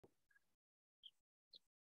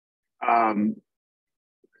Um,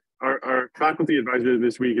 our faculty advisor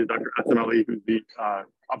this week is Dr. Asim Ali, who's the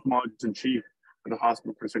ophthalmologist in chief of the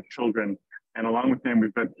Hospital for Sick Children. And along with him,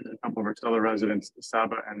 we've got a couple of our stellar residents,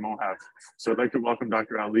 Saba and Mohab. So I'd like to welcome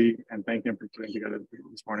Dr. Ali and thank him for putting together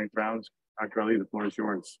this morning's rounds. Dr. Ali, the floor is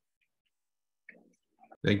yours.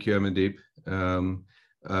 Thank you, Amandeep.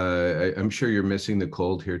 I'm sure you're missing the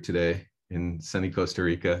cold here today in sunny Costa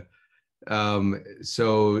Rica.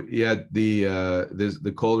 So yeah,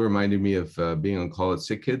 the cold reminded me of being on call at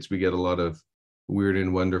Sick Kids. We get a lot of weird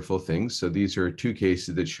and wonderful things. So these are two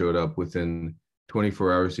cases that showed up within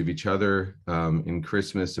 24 hours of each other in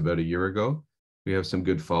Christmas about a year ago. We have some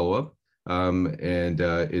good follow-up.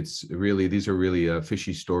 These are really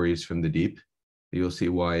fishy stories from the deep. You'll see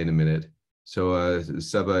why in a minute. So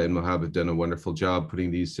Saba and Mohab have done a wonderful job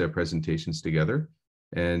putting these presentations together.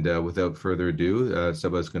 And without further ado,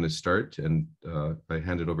 Saba is going to start, and I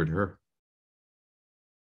hand it over to her.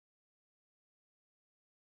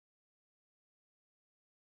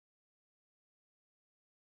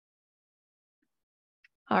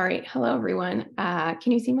 All right. Hello, everyone.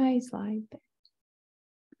 Can you see my slide?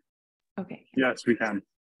 Okay. Yes, we can.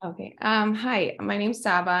 Okay. Hi, my name's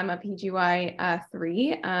Saba. I'm a PGY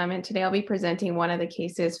 3, and today I'll be presenting one of the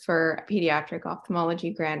cases for Pediatric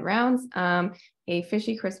Ophthalmology Grand Rounds, a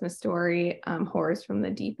fishy Christmas story, Horrors from the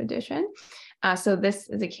Deep edition. So this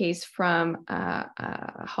is a case from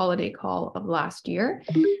a holiday call of last year.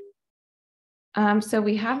 So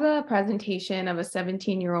we have the presentation of a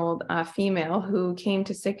 17-year-old female who came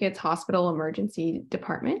to Sick Kids Hospital Emergency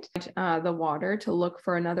Department, the water to look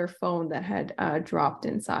for another phone that had dropped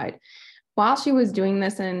inside. While she was doing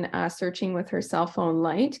this and searching with her cell phone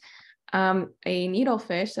light, a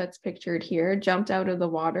needlefish that's pictured here jumped out of the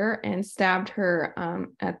water and stabbed her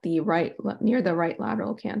at the near the right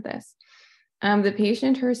lateral canthus. The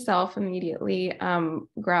patient herself immediately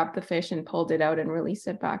grabbed the fish and pulled it out and released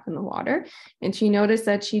it back in the water. And she noticed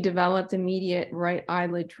that she developed immediate right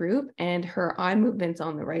eyelid droop and her eye movements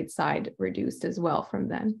on the right side reduced as well from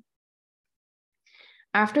then.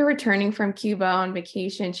 After returning from Cuba on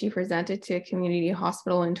vacation, she presented to a community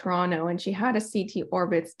hospital in Toronto, and she had a CT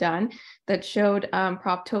orbits done that showed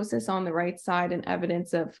proptosis on the right side and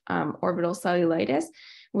evidence of orbital cellulitis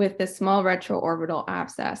with the small retroorbital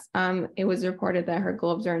abscess. It was reported that her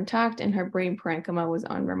globes are intact and her brain parenchyma was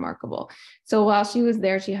unremarkable. So while she was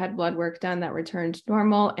there, she had blood work done that returned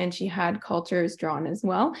normal, and she had cultures drawn as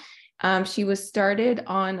well. She was started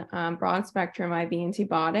on broad spectrum IV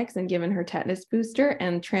antibiotics and given her tetanus booster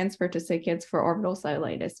and transferred to Sick Kids for orbital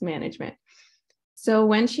cellulitis management. So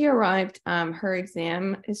when she arrived, her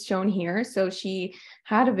exam is shown here. So she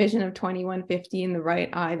had a vision of 2150 in the right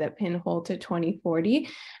eye that pinholed to 2040.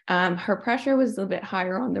 Her pressure was a little bit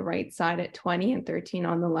higher on the right side at 20 and 13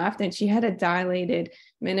 on the left. And she had a dilated,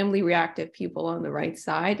 minimally reactive pupil on the right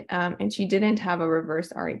side. And she didn't have a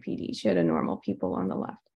reverse RAPD. She had a normal pupil on the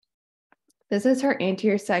left. This is her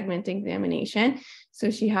anterior segment examination.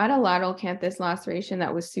 So she had a lateral canthus laceration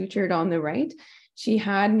that was sutured on the right. She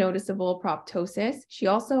had noticeable proptosis. She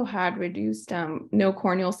also had reduced no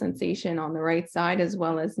corneal sensation on the right side, as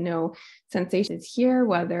well as no sensations here,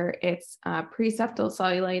 whether it's preseptal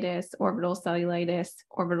cellulitis,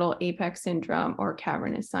 orbital apex syndrome, or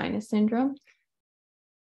cavernous sinus syndrome.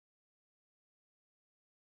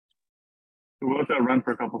 We'll let that run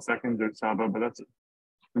for a couple seconds there, Saba, but that's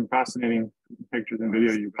some fascinating pictures and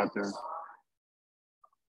video you got there.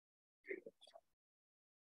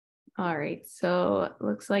 All right, so it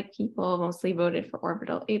looks like people mostly voted for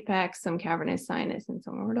orbital apex, some cavernous sinus, and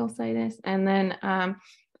some orbital sinus. And then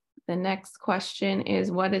the next question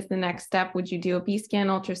is, what is the next step? Would you do a B-scan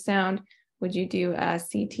ultrasound? Would you do a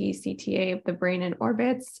CT, CTA of the brain and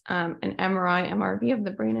orbits, an MRI, MRV of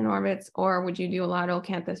the brain and orbits, or would you do a lateral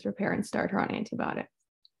canthus repair and start her on antibiotics?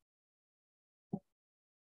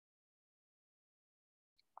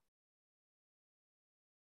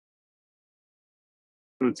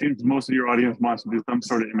 So it seems most of your audience wants to do some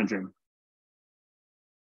sort of imaging.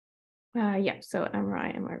 Yeah, so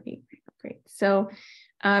MRI, MRV, great. So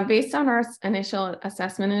based on our initial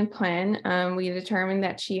assessment and plan, we determined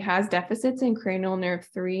that she has deficits in cranial nerve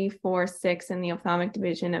 3, 4, 6 in the ophthalmic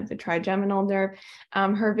division of the trigeminal nerve.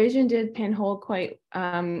 Her vision did pinhole quite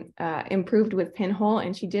improved with pinhole,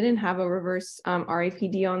 and she didn't have a reverse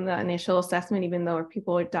RAPD on the initial assessment, even though her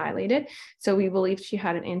pupil were dilated. So we believed she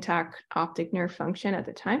had an intact optic nerve function at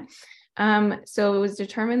the time. So it was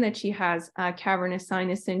determined that she has cavernous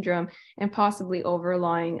sinus syndrome and possibly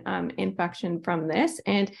overlying infection from this.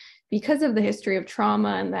 And because of the history of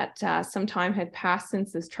trauma and that some time had passed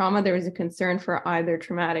since this trauma, there was a concern for either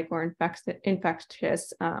traumatic or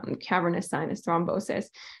infectious cavernous sinus thrombosis.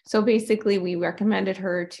 So basically, we recommended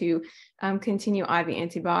her to continue IV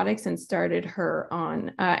antibiotics and started her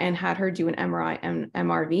on and had her do an MRI and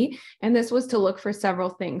MRV. And this was to look for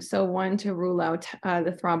several things. So one, to rule out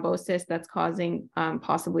the thrombosis that's causing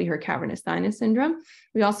possibly her cavernous sinus syndrome.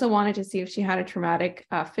 We also wanted to see if she had a traumatic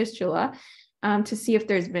fistula, to see if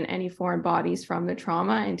there's been any foreign bodies from the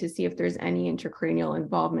trauma and to see if there's any intracranial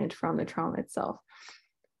involvement from the trauma itself.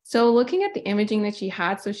 So looking at the imaging that she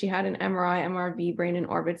had, so she had an MRI, MRV, brain and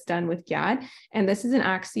orbits done with GAD, and this is an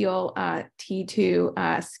axial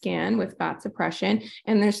T2 scan with fat suppression,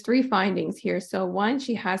 and there's 3 findings here. So one,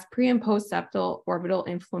 she has pre and post septal orbital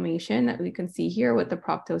inflammation that we can see here with the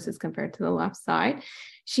proptosis compared to the left side.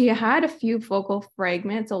 She had a few focal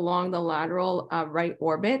fragments along the lateral right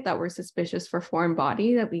orbit that were suspicious for foreign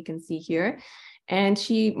body that we can see here. And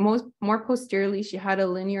she more posteriorly, she had a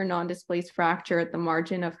linear non-displaced fracture at the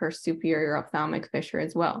margin of her superior ophthalmic fissure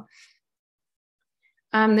as well.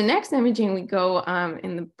 The next imaging we go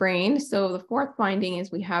in the brain. So the 4th finding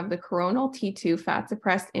is we have the coronal T2 fat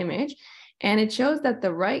suppressed image. And it shows that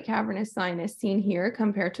the right cavernous sinus seen here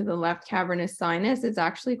compared to the left cavernous sinus is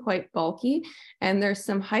actually quite bulky. And there's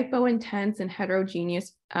some hypointense and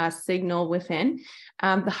heterogeneous signal within.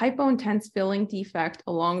 The hypointense filling defect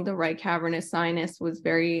along the right cavernous sinus was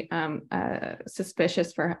very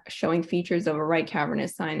suspicious for showing features of a right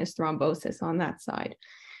cavernous sinus thrombosis on that side.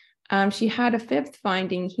 She had a 5th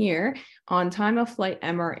finding here on time of flight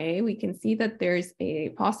MRA. We can see that there's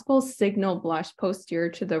a possible signal blush posterior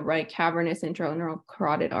to the right cavernous intraneural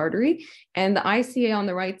carotid artery. And the ICA on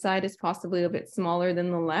the right side is possibly a bit smaller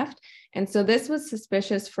than the left. And so this was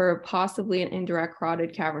suspicious for possibly an indirect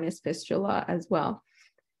carotid cavernous fistula as well.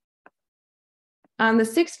 The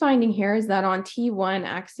 6th finding here is that on T1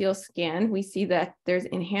 axial scan, we see that there's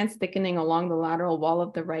enhanced thickening along the lateral wall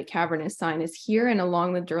of the right cavernous sinus here and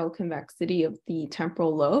along the dural convexity of the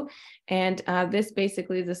temporal lobe. And this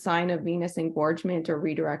basically is a sign of venous engorgement or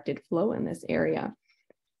redirected flow in this area.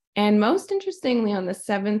 And most interestingly, on the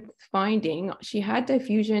 7th finding, she had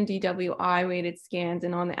diffusion DWI weighted scans.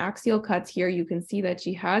 And on the axial cuts here, you can see that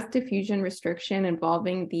she has diffusion restriction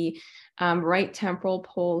involving the right temporal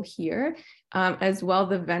pole here, as well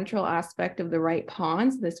the ventral aspect of the right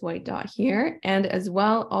pons, this white dot here, and as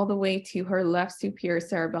well all the way to her left superior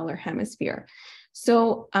cerebellar hemisphere.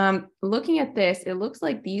 So looking at this, it looks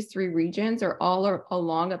like these 3 regions are all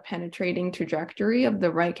along a penetrating trajectory of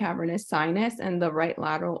the right cavernous sinus and the right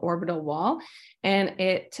lateral orbital wall. And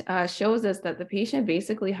it shows us that the patient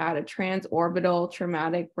basically had a transorbital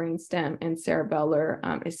traumatic brainstem and cerebellar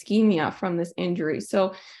ischemia from this injury.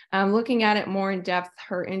 So looking at it more in depth,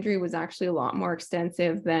 her injury was actually a lot more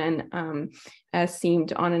extensive than as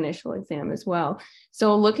seemed on initial exam as well.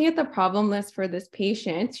 So looking at the problem list for this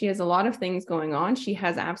patient, she has a lot of things going on. She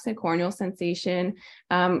has absent corneal sensation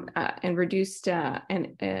and reduced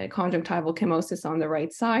conjunctival chemosis on the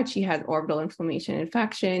right side. She has orbital inflammation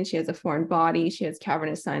infection. She has a foreign body. She has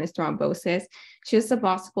cavernous sinus thrombosis. She has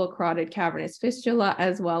suboccipital carotid cavernous fistula,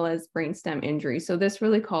 as well as brainstem injury. So this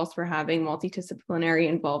really calls for having multidisciplinary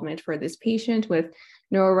involvement for this patient with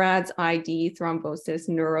neurorads, ID, thrombosis,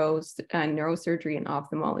 neurosurgery, and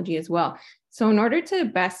ophthalmology as well. So in order to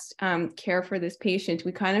best care for this patient,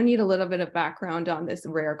 we kind of need a little bit of background on this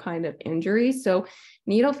rare kind of injury. So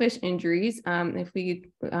needlefish injuries, if we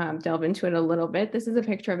delve into it a little bit, this is a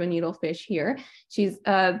picture of a needlefish here.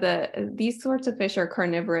 These sorts of fish are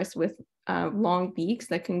carnivorous with long beaks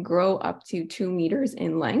that can grow up to 2 meters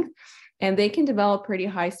in length. And they can develop pretty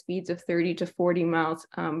high speeds of 30 to 40 miles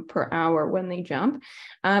per hour when they jump.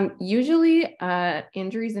 Usually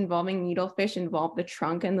injuries involving needlefish involve the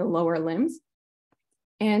trunk and the lower limbs.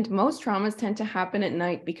 And most traumas tend to happen at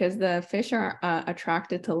night because the fish are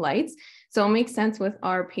attracted to lights. So it makes sense with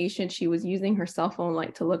our patient. She was using her cell phone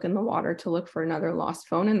light to look in the water to look for another lost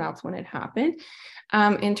phone, and that's when it happened.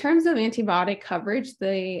 In terms of antibiotic coverage,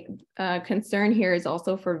 the concern here is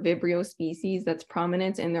also for Vibrio species that's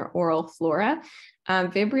prominent in their oral flora.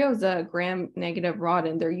 Vibrio is a gram-negative rod,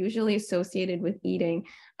 and they're usually associated with eating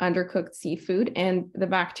undercooked seafood, and the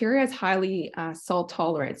bacteria is highly salt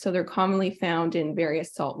tolerant. So they're commonly found in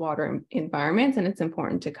various saltwater environments, and it's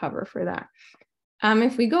important to cover for that.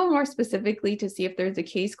 If we go more specifically to see if there's a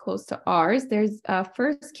case close to ours, there's a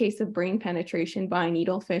first case of brain penetration by a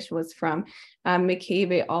needlefish was from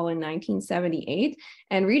McCabe et al. In 1978.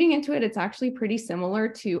 And reading into it, it's actually pretty similar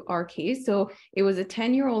to our case. So it was a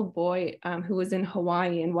 10-year-old boy who was in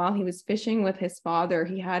Hawaii, and while he was fishing with his father,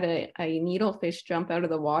 he had a needlefish jump out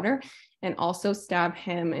of the water. and also stab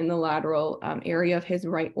him in the lateral area of his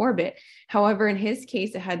right orbit. However, in his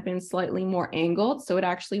case, it had been slightly more angled, so it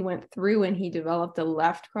actually went through and he developed a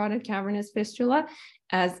left carotid cavernous fistula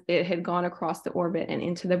as it had gone across the orbit and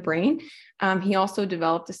into the brain. He also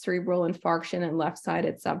developed a cerebral infarction and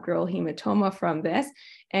left-sided subdural hematoma from this.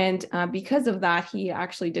 And because of that, he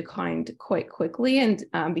actually declined quite quickly and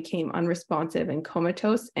became unresponsive and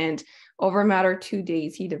comatose. And over a matter of 2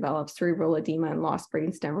 days, he developed cerebral edema and lost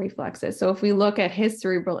brainstem reflexes. So if we look at his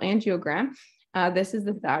cerebral angiogram, this is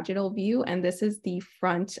the sagittal view, and this is the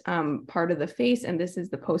front part of the face, and this is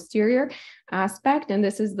the posterior aspect, and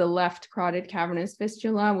this is the left carotid cavernous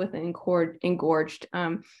fistula with an engorged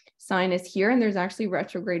sinus here, and there's actually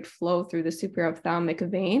retrograde flow through the superior ophthalmic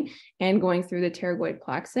vein and going through the pterygoid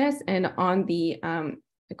plexus. And on the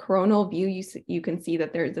coronal view, you can see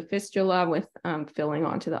that there's a fistula with filling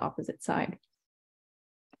onto the opposite side.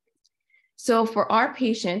 So for our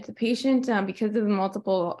patient, the patient, because of the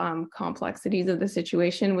multiple complexities of the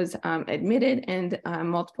situation, was admitted, and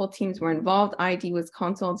multiple teams were involved. ID was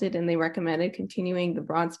consulted, and they recommended continuing the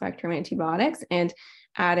broad spectrum antibiotics and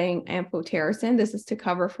adding amphotericin. This is to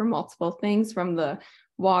cover for multiple things from the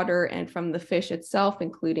water and from the fish itself,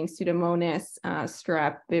 including Pseudomonas,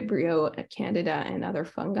 strep, Vibrio, Candida, and other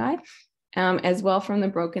fungi, as well from the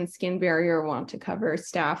broken skin barrier. Want to cover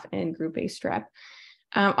staph and group A strep.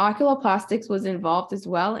 Oculoplastics was involved as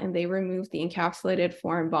well, and they removed the encapsulated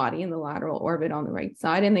foreign body in the lateral orbit on the right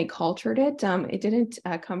side, and they cultured it. It didn't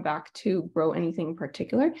come back to grow anything in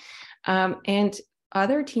particular. And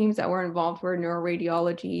other teams that were involved were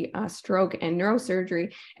neuroradiology, stroke, and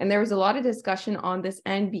neurosurgery. And there was a lot of discussion on this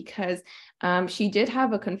end because she did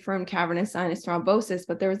have a confirmed cavernous sinus thrombosis,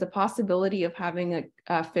 but there was a possibility of having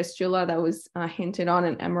a fistula that was hinted on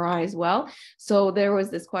an MRI as well. So there was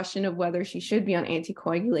this question of whether she should be on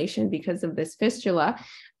anticoagulation because of this fistula.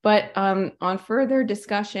 But on further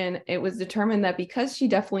discussion, it was determined that because she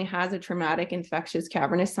definitely has a traumatic infectious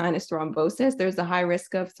cavernous sinus thrombosis, there's a high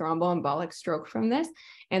risk of thromboembolic stroke from this.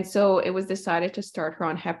 And so it was decided to start her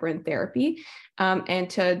on heparin therapy and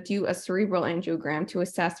to do a cerebral angiogram to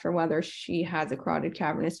assess for whether she has a carotid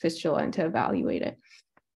cavernous fistula and to evaluate it.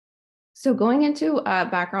 So going into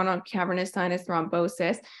background on cavernous sinus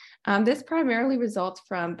thrombosis, this primarily results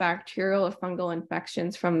from bacterial or fungal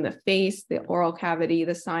infections from the face, the oral cavity,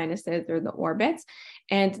 the sinuses, or the orbits.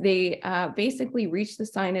 And they basically reach the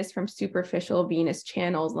sinus from superficial venous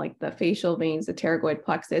channels like the facial veins, the pterygoid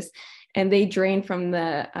plexus, and they drain from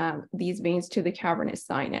these veins to the cavernous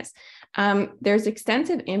sinus. There's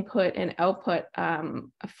extensive input and output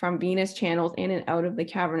from venous channels in and out of the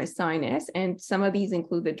cavernous sinus, and some of these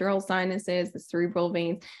include the dural sinuses, the cerebral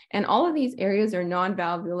veins, and all of these areas are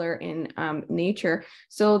non-valvular in nature.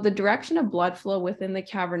 So the direction of blood flow within the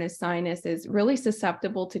cavernous sinus is really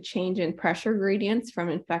susceptible to change in pressure gradients from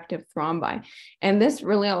infective thrombi. And this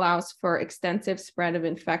really allows for extensive spread of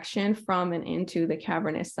infection from and into the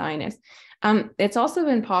cavernous sinus. It's also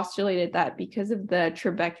been postulated that because of the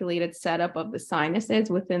trabeculated setup of the sinuses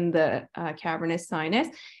within the cavernous sinus,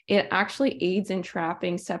 it actually aids in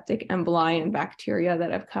trapping septic emboli and bacteria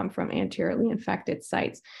that have come from anteriorly infected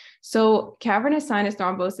sites. So cavernous sinus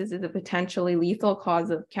thrombosis is a potentially lethal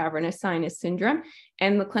cause of cavernous sinus syndrome,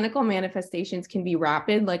 and the clinical manifestations can be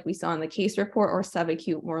rapid, like we saw in the case report, or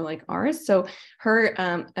subacute, more like ours. So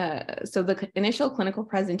the initial clinical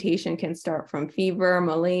presentation can start from fever,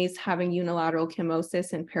 malaise, having unilateral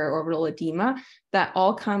chemosis, and periorbital edema that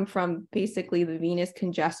all come from basically the venous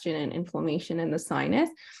congestion and inflammation in the sinus.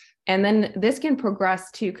 And then this can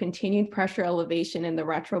progress to continued pressure elevation in the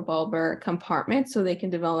retrobulbar compartment, so they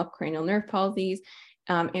can develop cranial nerve palsies,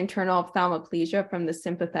 internal ophthalmoplegia from the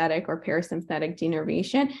sympathetic or parasympathetic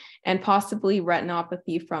denervation, and possibly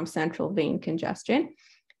retinopathy from central vein congestion.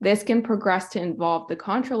 This can progress to involve the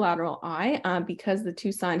contralateral eye because the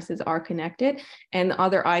two sinuses are connected, and the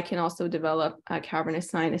other eye can also develop cavernous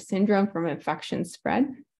sinus syndrome from infection spread.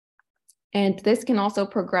 And this can also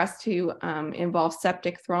progress to involve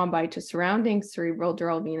septic thrombi to surrounding cerebral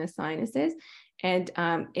dural venous sinuses, and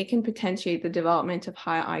it can potentiate the development of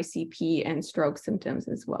high ICP and stroke symptoms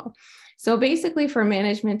as well. So basically, for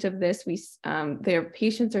management of this, their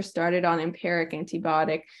patients are started on empiric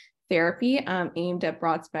antibiotic therapy aimed at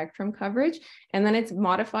broad spectrum coverage, and then it's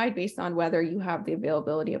modified based on whether you have the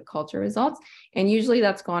availability of culture results. And usually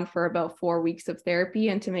that's gone for about 4 weeks of therapy,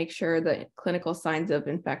 and to make sure the clinical signs of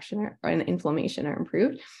infection and inflammation are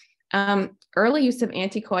improved. Early use of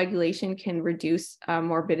anticoagulation can reduce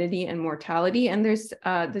morbidity and mortality. And there's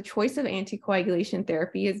the choice of anticoagulation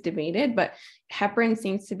therapy is debated, but heparin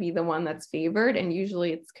seems to be the one that's favored, and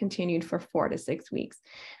usually it's continued for 4 to 6 weeks.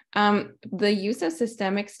 The use of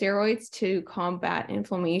systemic steroids to combat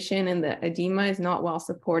inflammation and the edema is not well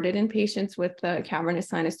supported in patients with cavernous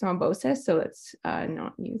sinus thrombosis, so it's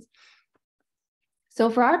not used. So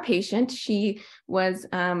for our patient, she was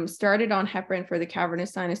started on heparin for the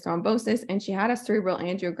cavernous sinus thrombosis, and she had a cerebral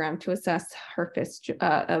angiogram to assess her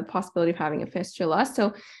possibility of having a fistula.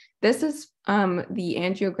 So this is the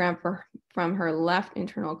angiogram from her left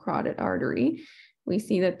internal carotid artery. We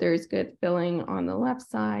see that there's good filling on the left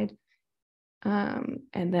side, and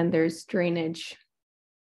then there's drainage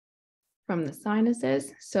from the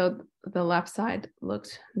sinuses. So the left side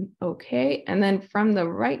looks okay. And then from the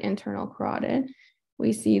right internal carotid,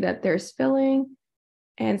 we see that there's filling,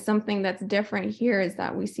 and something that's different here is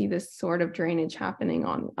that we see this sort of drainage happening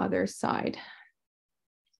on the other side.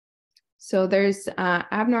 So there's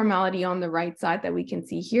abnormality on the right side that we can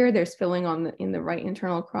see here. There's filling in the right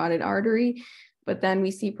internal carotid artery, but then we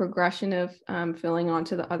see progression of filling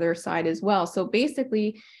onto the other side as well. So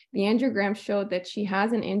basically, the angiogram showed that she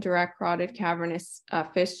has an indirect carotid cavernous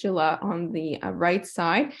fistula on the right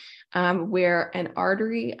side, where an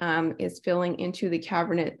artery is filling into the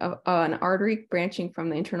cavernous, an artery branching from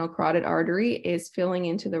the internal carotid artery is filling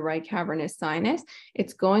into the right cavernous sinus.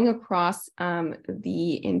 It's going across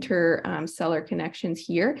the intercellular connections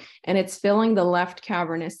here, and it's filling the left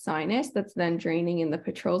cavernous sinus that's then draining in the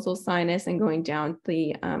petrosal sinus and going down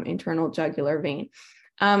the internal jugular vein.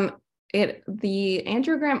 The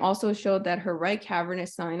angiogram also showed that her right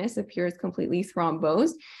cavernous sinus appears completely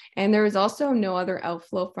thrombosed, and there is also no other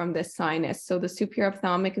outflow from this sinus. So the superior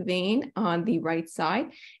ophthalmic vein on the right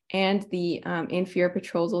side and the inferior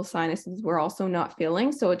petrosal sinuses were also not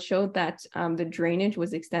filling. So it showed that the drainage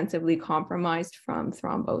was extensively compromised from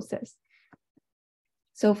thrombosis.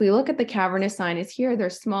 So if we look at the cavernous sinus here,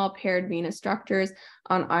 there's small paired venous structures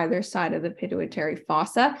on either side of the pituitary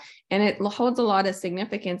fossa, and it holds a lot of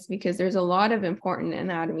significance because there's a lot of important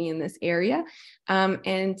anatomy in this area.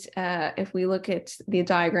 If we look at the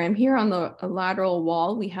diagram here on the lateral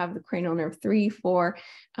wall, we have the cranial nerve 3 for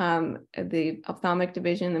the ophthalmic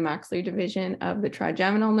division, the maxillary division of the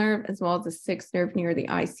trigeminal nerve, as well as the 6th nerve near the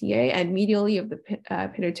ICA, and medially of the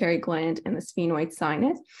pituitary gland and the sphenoid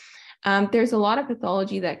sinus. There's a lot of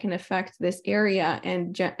pathology that can affect this area,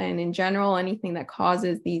 and in general, anything that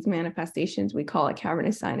causes these manifestations, we call it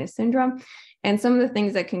cavernous sinus syndrome. And some of the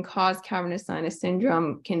things that can cause cavernous sinus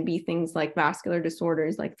syndrome can be things like vascular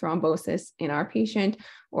disorders like thrombosis in our patient,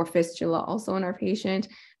 or fistula also in our patient,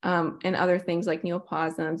 and other things like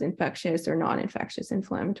neoplasms, infectious or non-infectious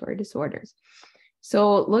inflammatory disorders.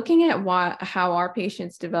 So looking at how our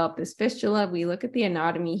patients develop this fistula, we look at the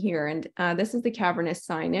anatomy here, and this is the cavernous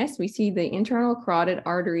sinus. We see the internal carotid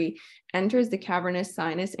artery enters the cavernous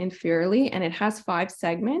sinus inferiorly, and it has 5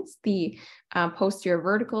 segments: the posterior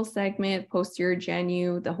vertical segment, posterior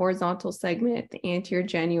genu, the horizontal segment, the anterior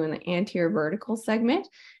genu, and the anterior vertical segment.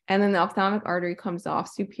 And then the ophthalmic artery comes off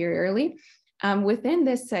superiorly. Within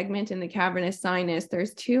this segment in the cavernous sinus,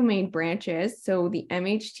 there's 2 main branches. So the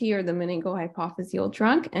MHT, or the meningohypophyseal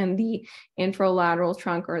trunk, and the infralateral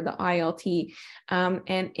trunk, or the ILT.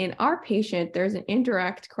 And in our patient, there's an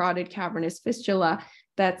indirect carotid cavernous fistula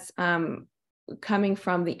that's coming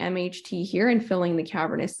from the MHT here and filling the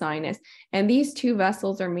cavernous sinus. And these 2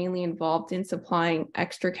 vessels are mainly involved in supplying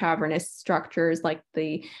extracavernous structures like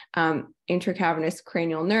the intracavernous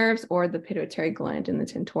cranial nerves or the pituitary gland in the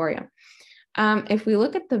tentorium. If we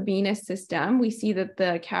look at the venous system, we see that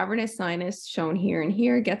the cavernous sinus shown here and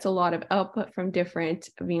here gets a lot of output from different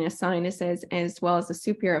venous sinuses, as well as the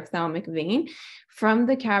superior ophthalmic vein. From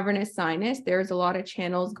the cavernous sinus, there's a lot of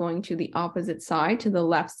channels going to the opposite side, to the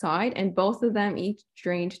left side, and both of them each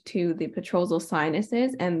drained to the petrosal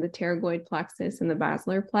sinuses and the pterygoid plexus and the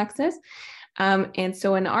basilar plexus. And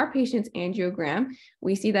so in our patient's angiogram,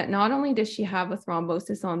 we see that not only does she have a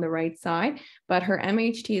thrombosis on the right side, but her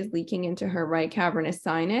MHT is leaking into her right cavernous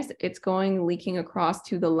sinus. It's leaking across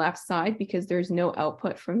to the left side because there's no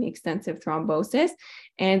output from the extensive thrombosis,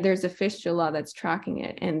 and there's a fistula that's tracking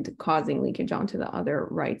it and causing leakage onto the other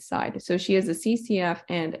right side. So she has a CCF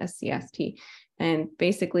and a CST. And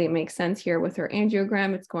basically it makes sense here with her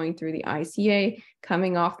angiogram. It's going through the ICA,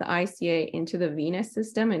 coming off the ICA into the venous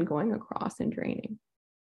system and going across and draining.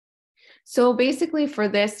 So basically for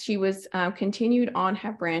this, she was continued on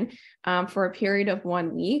heparin for a period of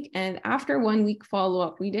 1 week. And after 1 week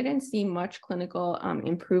follow-up, we didn't see much clinical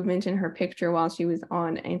improvement in her picture while she was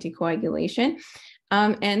on anticoagulation.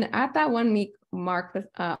 And at that 1 week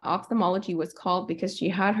ophthalmology was called because she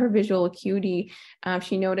had her visual acuity.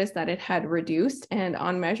 She noticed that it had reduced, and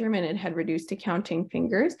on measurement, it had reduced to counting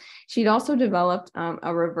fingers. She'd also developed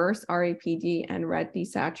a reverse RAPD and red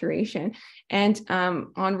desaturation. And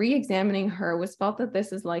on re-examining her, it was felt that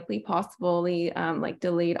this is likely possibly like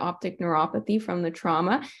delayed optic neuropathy from the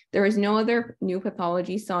trauma. There is no other new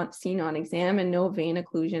pathology seen on exam and no vein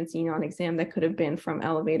occlusion seen on exam that could have been from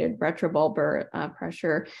elevated retrobulbar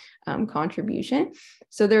pressure contribution.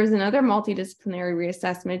 So there was another multidisciplinary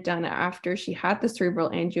reassessment done after she had the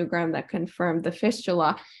cerebral angiogram that confirmed the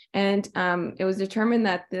fistula. And it was determined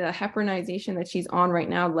that the heparinization that she's on right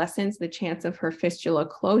now lessens the chance of her fistula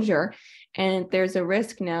closure. And there's a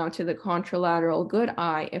risk now to the contralateral good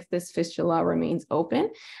eye if this fistula remains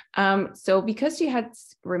open. So because she had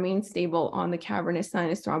remained stable on the cavernous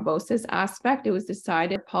sinus thrombosis aspect, it was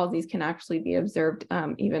decided palsies can actually be observed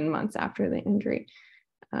even months after the injury.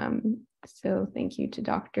 So thank you to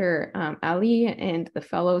Dr. Ali and the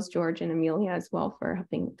fellows, George and Amelia, as well, for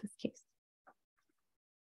helping with this case.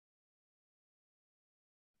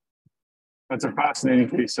 That's a fascinating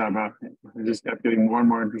case, Saba. It just kept getting more and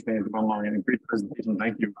more interesting as it went along. And great presentation.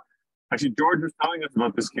 Thank you. Actually, George was telling us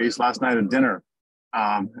about this case last night at dinner.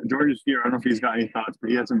 George is here. I don't know if he's got any thoughts, but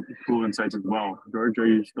he had some cool insights as well. George, are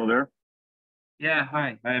you still there? Yeah.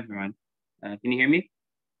 Hi, everyone. Can you hear me?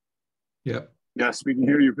 Yep. Yes, we can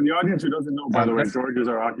hear you. For the audience who doesn't know, by the way, George is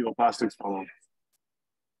our oculoplastics fellow.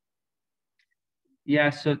 Yeah.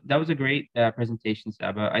 So that was a great presentation,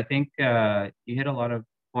 Saba. I think you hit a lot of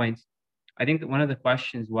points. I think that one of the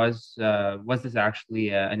questions was this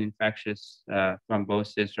actually an infectious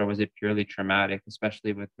thrombosis, or was it purely traumatic,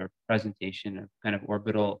 especially with her presentation of kind of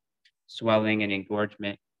orbital swelling and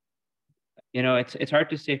engorgement? You know, it's hard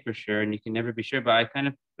to say for sure, and you can never be sure, but I kind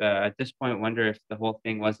of, at this point, wonder if the whole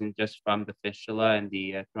thing wasn't just from the fistula and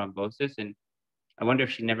the thrombosis, and I wonder if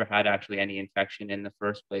she never had actually any infection in the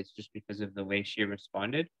first place, just because of the way she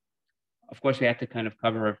responded. Of course, we had to kind of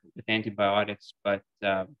cover her with antibiotics, but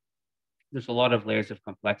there's a lot of layers of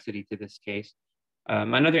complexity to this case.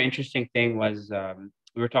 Another interesting thing was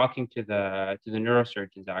we were talking to the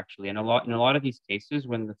neurosurgeons actually, and in a lot of these cases,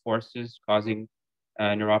 when the forces causing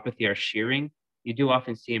neuropathy are shearing, you do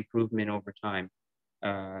often see improvement over time,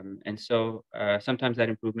 and so sometimes that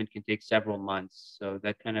improvement can take several months. So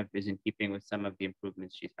that kind of is in keeping with some of the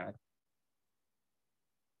improvements she's had.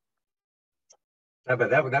 Yeah, but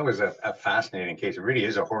that was a fascinating case. It really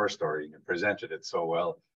is a horror story. You presented it so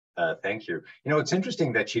well. Thank you. You know, it's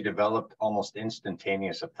interesting that she developed almost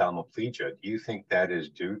instantaneous ophthalmoplegia. Do you think that is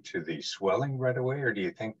due to the swelling right away, or do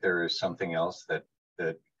you think there is something else that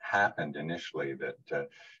happened initially? That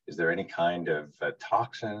is there any kind of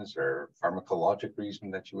toxins or pharmacologic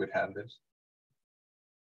reason that you would have this?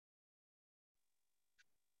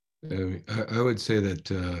 I would say that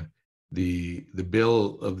the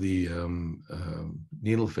bill of the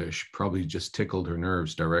needlefish probably just tickled her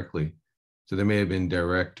nerves directly. So there may have been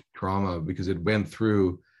direct trauma because it went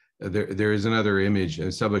through. There is another image,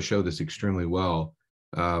 and Saba showed this extremely well.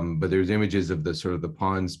 But there's images of the sort of the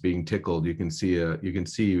pons being tickled. You can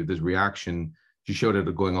see this reaction. She showed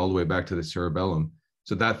it going all the way back to the cerebellum.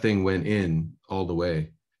 So that thing went in all the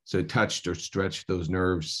way. So it touched or stretched those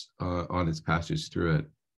nerves on its passage through it.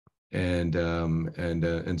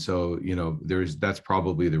 And so, you know, that's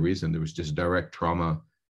probably the reason. There was just direct trauma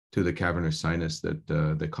to the cavernous sinus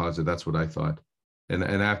that caused it. That's what I thought. And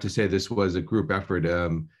I have to say, this was a group effort.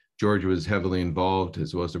 George was heavily involved,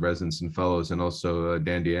 as well as the residents and fellows, and also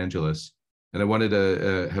Dan DeAngelis. And I wanted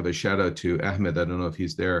to have a shout out to Ahmed. I don't know if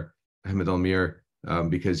he's there, Ahmed Almir,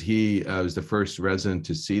 because he was the first resident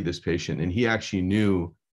to see this patient, and he actually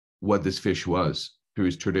knew what this fish was through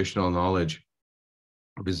his traditional knowledge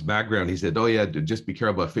of his background. He said, "Oh yeah, just be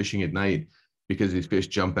careful about fishing at night because these fish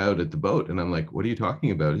jump out at the boat." And I'm like, "What are you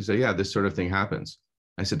talking about?" He said, "Yeah, this sort of thing happens."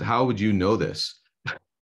 I said, "How would you know this?"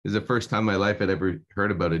 This is the first time in my life I'd ever heard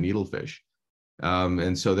about a needlefish.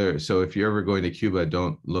 And so if you're ever going to Cuba,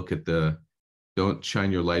 don't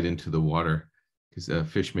shine your light into the water because a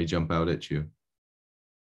fish may jump out at you.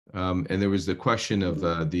 And there was the question of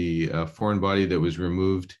the foreign body that was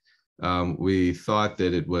removed. We thought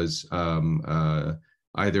that it was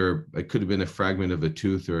either, it could have been a fragment of a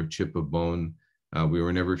tooth or a chip of bone. We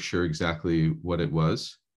were never sure exactly what it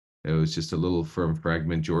was. It was just a little firm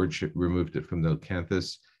fragment. George removed it from the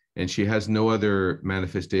canthus, and she has no other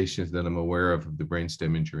manifestations that I'm aware of the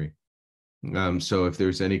brainstem injury. So if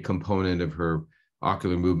there's any component of her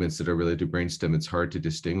ocular movements that are related to brainstem, it's hard to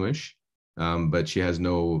distinguish. But she has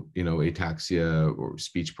no, ataxia or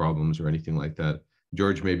speech problems or anything like that.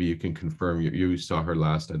 George, maybe you can confirm. You saw her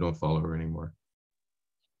last. I don't follow her anymore.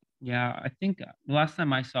 Yeah, I think the last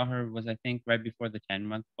time I saw her was, I think, right before the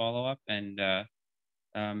 10-month follow-up. And I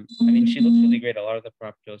mean, she looks really great. A lot of the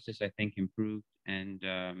proptosis, I think, improved. And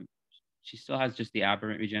she still has just the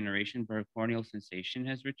aberrant regeneration, but her corneal sensation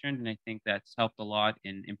has returned. And I think that's helped a lot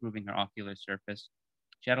in improving her ocular surface.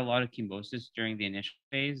 She had a lot of chemosis during the initial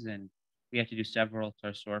phase, and we had to do several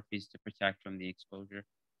tarsorrhaphies to protect from the exposure.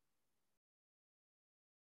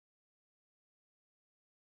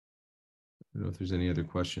 I don't know if there's any other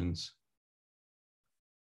questions.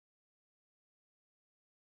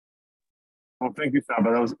 Well, thank you,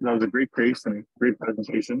 Saba. That was a great case and a great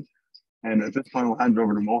presentation. And at this point, we'll hand it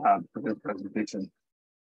over to Mohab for his presentation.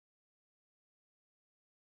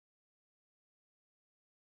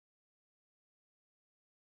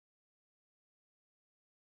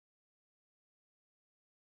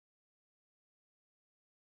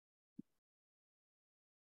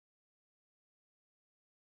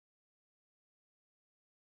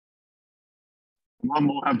 While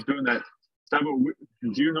Mohab's doing that, Saba,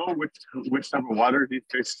 do you know which type of water these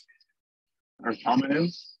fish are common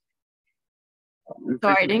in?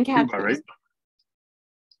 Sorry, I didn't catch Cuba, right?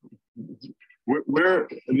 Where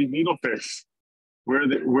these needlefish?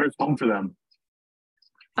 Where's home for them?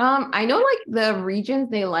 I know like the regions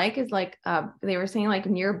they like is like they were saying like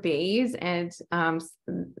near bays and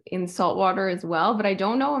in saltwater as well, but I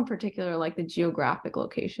don't know in particular like the geographic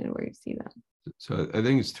location where you see them. So I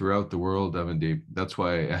think it's throughout the world, Amandeep. That's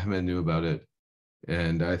why Ahmed knew about it.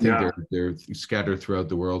 And I think they're scattered throughout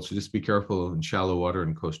the world. So just be careful in shallow water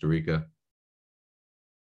in Costa Rica.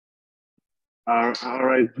 All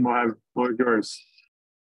right, Mohab, floor is yours.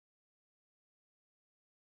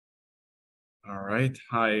 All right.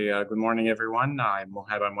 Hi, good morning, everyone. I'm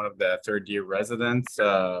Mohab. I'm one of the third-year residents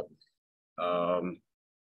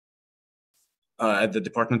at the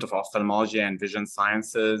Department of Ophthalmology and Vision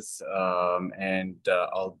Sciences.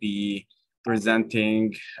 I'll be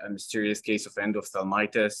presenting a mysterious case of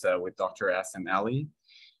endophthalmitis with Dr. Asim Ali.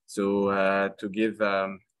 So to give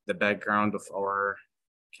the background of our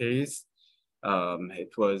case,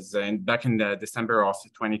 it was back in December of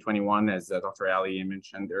 2021, as Dr. Ali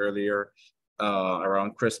mentioned earlier,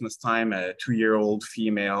 around Christmas time, a 2-year-old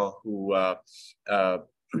female who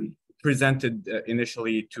presented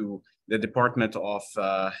initially to the Department of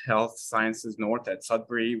Health Sciences North at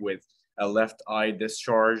Sudbury with a left eye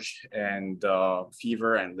discharge and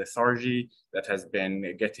fever and lethargy that has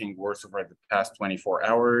been getting worse over the past 24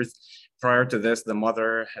 hours. Prior to this, the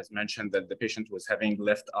mother has mentioned that the patient was having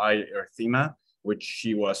left eye erythema, which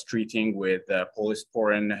she was treating with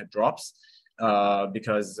polysporin drops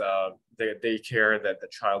because the daycare that the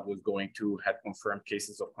child was going to had confirmed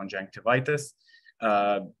cases of conjunctivitis.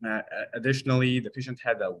 Additionally, the patient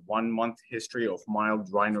had a 1-month history of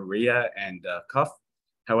mild rhinorrhea and cough.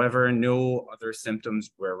 However, no other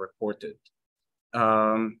symptoms were reported.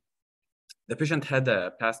 The patient had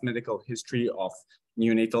a past medical history of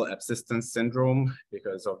neonatal absistence syndrome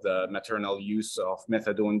because of the maternal use of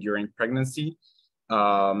methadone during pregnancy.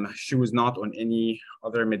 She was not on any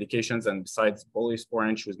other medications, and besides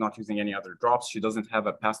polysporin, she was not using any other drops. She doesn't have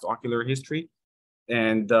a past ocular history.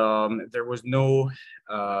 And there was no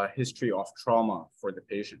history of trauma for the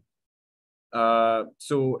patient.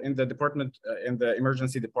 So in the department, in the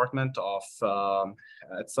emergency department of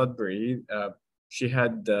at Sudbury, she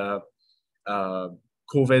had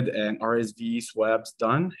COVID and RSV swabs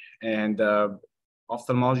done, and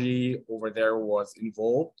ophthalmology over there was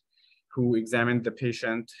involved, who examined the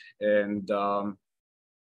patient and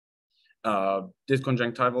did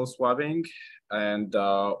conjunctival swabbing and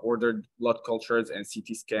ordered blood cultures and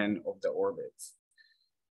CT scan of the orbits.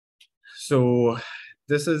 So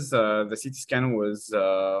this is the CT scan was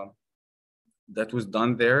that was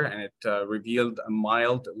done there, and it revealed a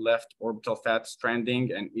mild left orbital fat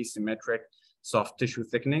stranding and asymmetric soft tissue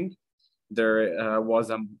thickening. There was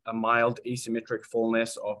a mild asymmetric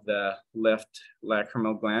fullness of the left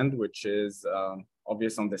lacrimal gland, which is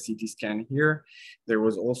obvious on the CT scan here. There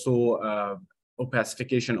was also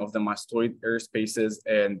opacification of the mastoid ear spaces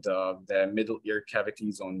and the middle ear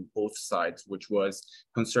cavities on both sides, which was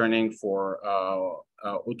concerning for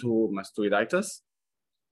otomastoiditis.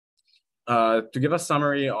 To give a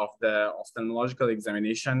summary of the ophthalmological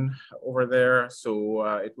examination over there, so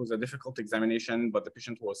it was a difficult examination, but the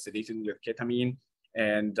patient was sedated with ketamine,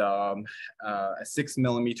 and a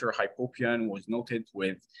 6mm hypopyon was noted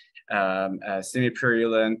with a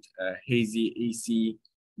semi-purulent, hazy AC,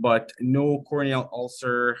 but no corneal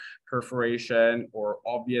ulcer, perforation, or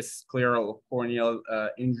obvious scleral corneal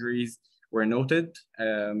injuries were noted.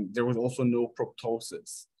 There was also no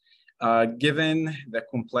proptosis. Given the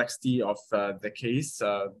complexity of the case,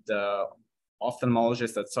 the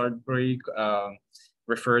ophthalmologist at Sudbury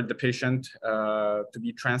referred the patient to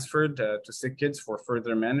be transferred to sick kids for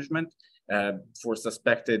further management for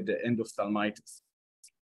suspected endophthalmitis.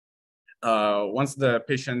 Once the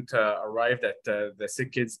patient arrived at the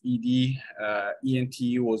sick kids ED, ENT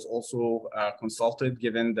was also consulted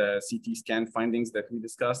given the CT scan findings that we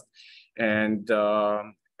discussed, and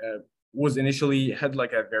was initially had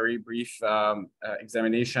like a very brief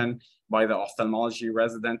examination by the ophthalmology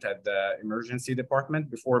resident at the emergency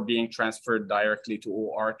department before being transferred directly to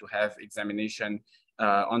OR to have examination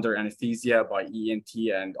under anesthesia by ENT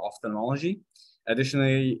and ophthalmology.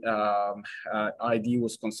 Additionally, ID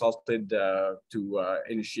was consulted to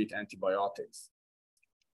initiate antibiotics.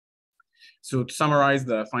 So to summarize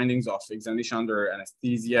the findings of examination under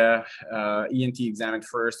anesthesia, ENT examined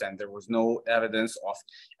first, and there was no evidence of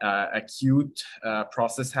acute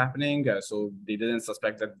process happening. So they didn't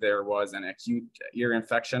suspect that there was an acute ear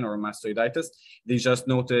infection or mastoiditis. They just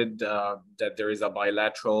noted that there is a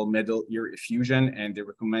bilateral middle ear effusion, and they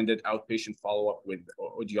recommended outpatient follow-up with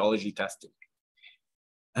audiology testing.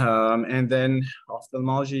 And then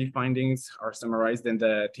ophthalmology findings are summarized in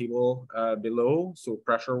the table below. So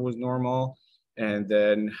pressure was normal, and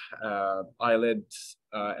then eyelids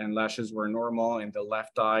and lashes were normal in the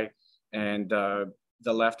left eye, and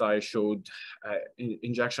the left eye showed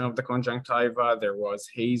injection of the conjunctiva. There was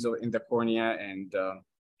haze in the cornea, and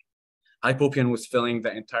hypopyon was filling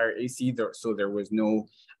the entire AC, so there was no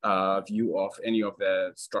view of any of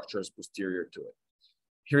the structures posterior to it.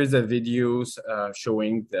 Here's a video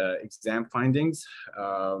showing the exam findings.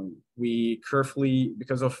 We carefully,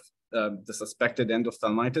 because of the suspected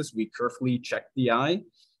endophthalmitis, we carefully checked the eye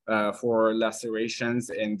for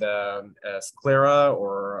lacerations in the sclera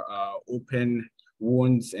or open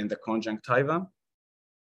wounds in the conjunctiva.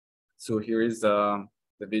 So here is the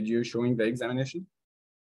video showing the examination.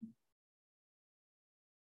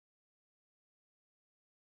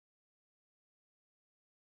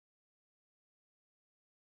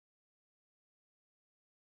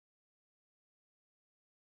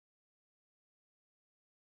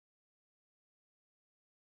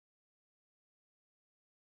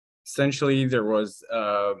 Essentially, there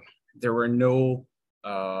were no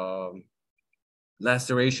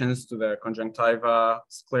lacerations to the conjunctiva,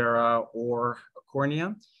 sclera, or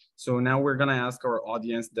cornea. So now we're gonna ask our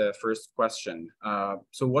audience the first question.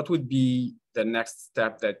 So what would be the next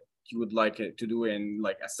step that you would like it to do in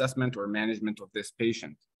like assessment or management of this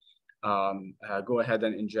patient? Go ahead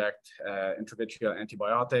and inject intravitreal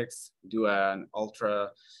antibiotics, do an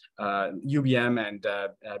ultra UBM and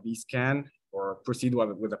B scan, or proceed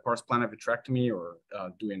with a pars plana vitrectomy, or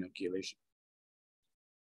do inoculation.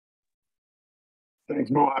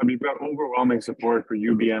 Thanks, Mohab. You've got overwhelming support for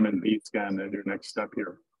UBM and B scan as your next step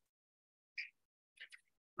here.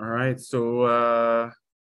 All right, so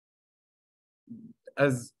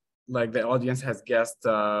as like the audience has guessed,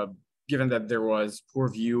 given that there was poor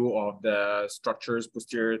view of the structures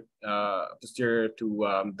posterior to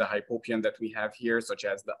the hypopyon that we have here, such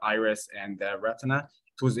as the iris and the retina,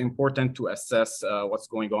 it was important to assess what's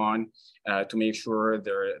going on to make sure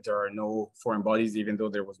there are no foreign bodies, even though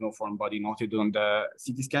there was no foreign body noted on the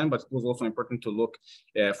CT scan. But it was also important to look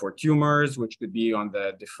for tumors, which could be on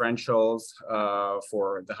the differentials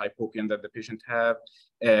for the hypopyon that the patient have,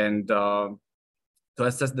 and to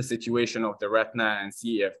assess the situation of the retina and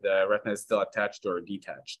see if the retina is still attached or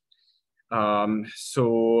detached.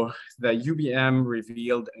 So the UBM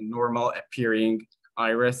revealed a normal appearing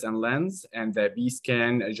iris and lens, and the B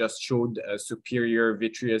scan just showed a superior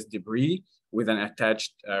vitreous debris with an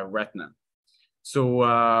attached retina.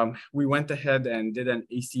 So we went ahead and did an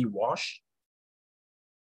AC wash.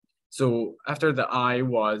 So after the eye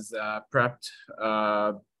was prepped,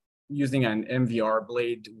 using an MVR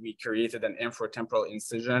blade, we created an infratemporal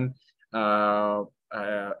incision,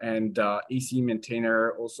 and AC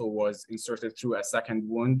maintainer also was inserted through a second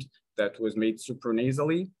wound that was made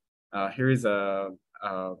supranasally. Here is the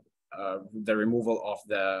removal of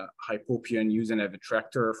the hypopyon using a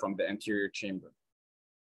vitrector from the anterior chamber.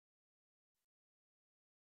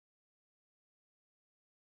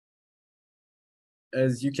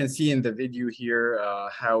 As you can see in the video here,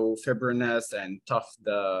 how fibrinous and tough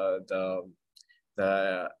the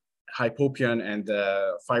hypopyon and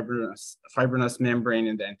the fibrinous membrane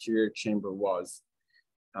in the anterior chamber was.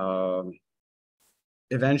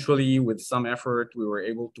 Eventually, with some effort, we were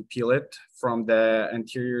able to peel it from the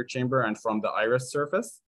anterior chamber and from the iris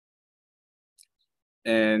surface.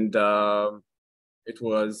 And it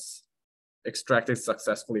was extracted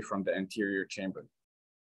successfully from the anterior chamber.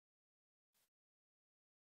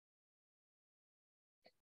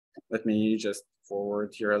 Let me just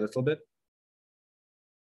forward here a little bit.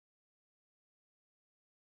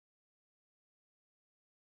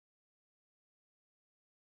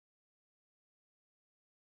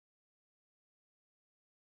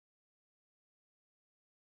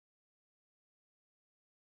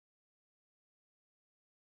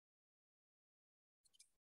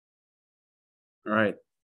 All right.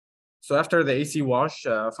 So after the AC wash,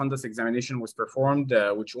 fundus examination was performed,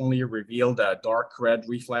 which only revealed a dark red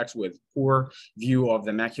reflex with poor view of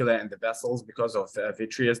the macula and the vessels because of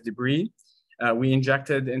vitreous debris. We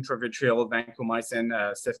injected intravitreal vancomycin,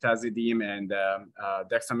 ceftazidime, and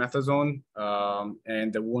dexamethasone,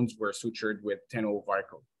 and the wounds were sutured with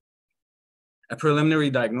tenovical. A preliminary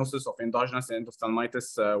diagnosis of endogenous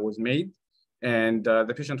endophthalmitis was made, and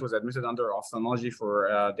the patient was admitted under ophthalmology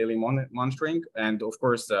for daily monitoring. And of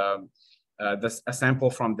course, a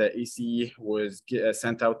sample from the AC was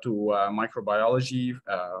sent out to microbiology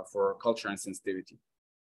for culture and sensitivity.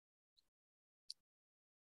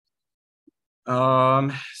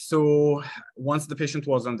 So once the patient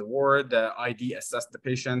was on the ward, the ID assessed the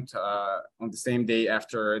patient on the same day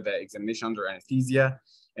after the examination under anesthesia,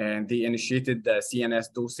 and they initiated the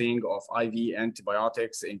CNS dosing of IV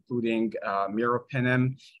antibiotics, including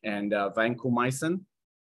meropenem and vancomycin.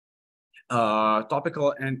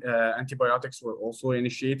 Topical antibiotics were also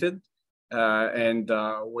initiated, and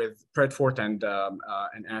with Predfort and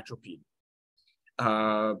atropine.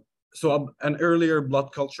 So an earlier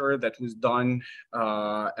blood culture that was done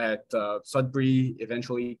at Sudbury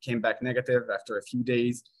eventually came back negative after a few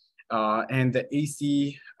days. And the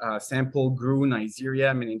AC sample grew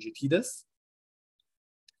Neisseria meningitidis,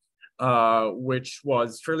 which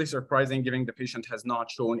was fairly surprising given the patient has not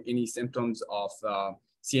shown any symptoms of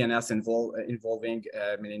CNS involving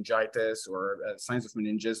meningitis or signs of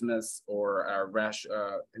meningismus or a rash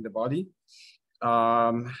in the body.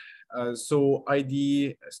 So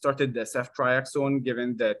ID started the ceftriaxone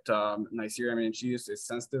given that Neisseria meningitidis is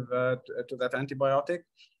sensitive to that antibiotic.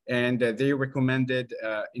 And they recommended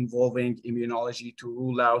involving immunology to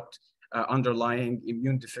rule out underlying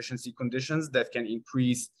immune deficiency conditions that can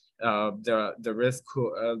increase the risk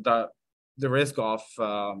of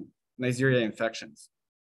Neisseria infections.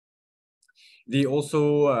 They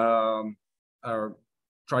also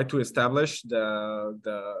tried to establish the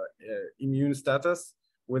immune status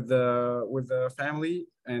with the family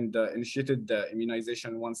and initiated the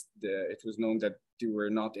immunization once it was known that they were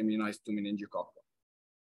not immunized to meningococcal.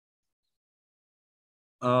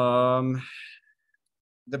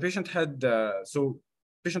 The patient had,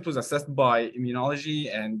 patient was assessed by immunology,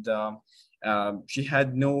 and she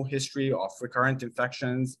had no history of recurrent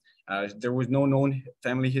infections. There was no known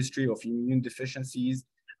family history of immune deficiencies.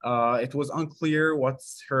 It was unclear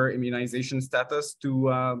what's her immunization status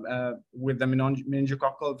with the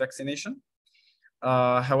meningococcal vaccination.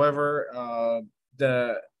 However,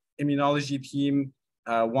 the immunology team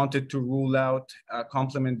wanted to rule out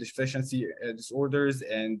complement deficiency disorders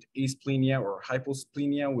and asplenia or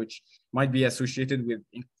hyposplenia, which might be associated with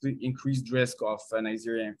increased risk of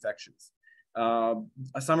Neisseria infections. A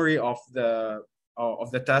summary of the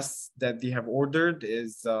tests that they have ordered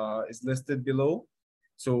is listed below.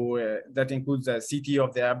 So that includes a CT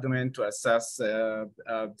of the abdomen to assess the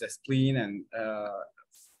spleen and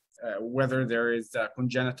whether there is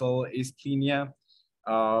congenital asplenia.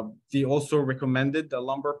 They also recommended the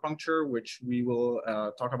lumbar puncture, which we will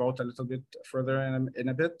talk about a little bit further in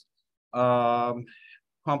a bit.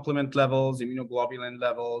 Complement levels, immunoglobulin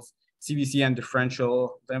levels, CBC and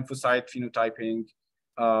differential, lymphocyte phenotyping,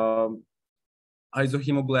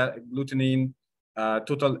 isohemagglutinin,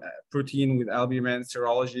 total protein with albumin,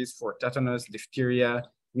 serologies for tetanus, diphtheria,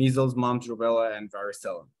 measles, mumps, rubella, and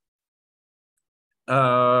varicella.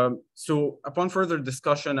 So upon further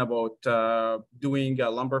discussion about doing a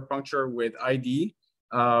lumbar puncture with ID,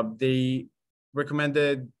 they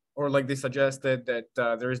recommended, or like they suggested, that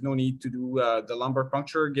there is no need to do the lumbar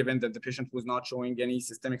puncture given that the patient was not showing any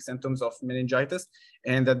systemic symptoms of meningitis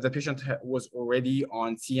and that the patient was already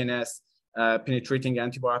on CNS penetrating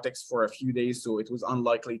antibiotics for a few days, so it was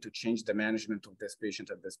unlikely to change the management of this patient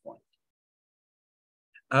at this point.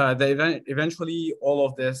 Eventually, all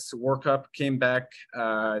of this workup came back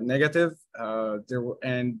negative,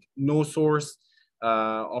 and no source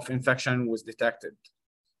of infection was detected.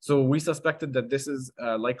 So we suspected that this is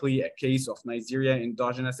likely a case of Neisseria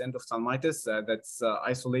endogenous endophthalmitis that's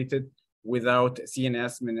isolated without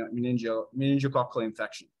CNS meningococcal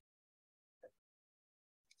infection.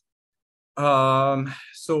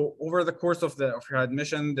 So over the course of her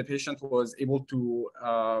admission, the patient was able to,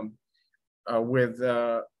 with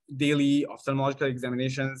daily ophthalmological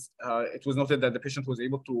examinations, it was noted that the patient was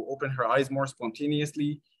able to open her eyes more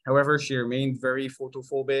spontaneously. However, she remained very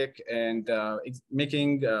photophobic and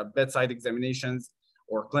making bedside examinations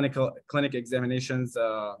or clinic examinations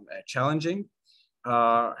challenging.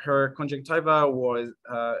 Her conjunctival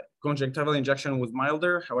injection was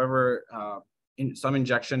milder. However, some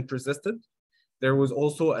injection persisted. There was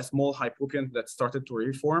also a small hypopyon that started to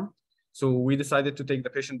reform. So we decided to take the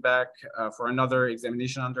patient back for another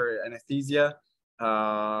examination under anesthesia.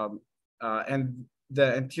 And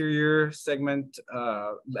the anterior segment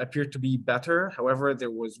appeared to be better. However,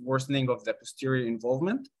 there was worsening of the posterior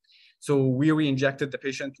involvement. So we re-injected the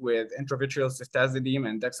patient with intravitreal ceftazidime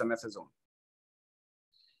and dexamethasone.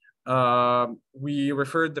 We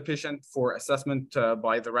referred the patient for assessment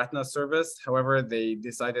by the retina service. However, they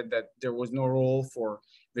decided that there was no role for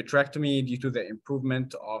vitrectomy due to the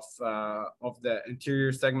improvement of the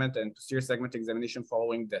anterior segment and posterior segment examination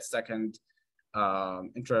following the second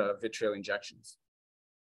intravitreal injections.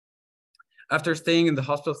 After staying in the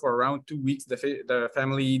hospital for around 2 weeks, the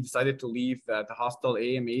family decided to leave the hospital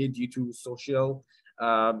AMA due to social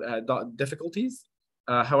difficulties.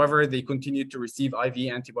 However, they continued to receive IV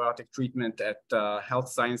antibiotic treatment at Health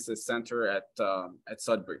Sciences Center at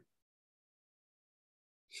Sudbury.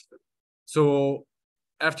 So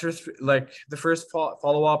after the first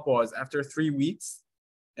follow-up was after 3 weeks,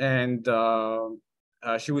 and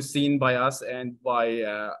she was seen by us and by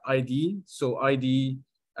ID. So ID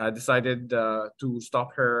decided to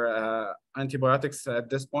stop her antibiotics at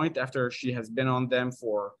this point after she has been on them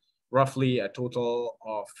for roughly a total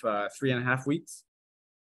of 3.5 weeks.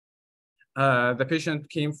 The patient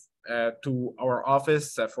came to our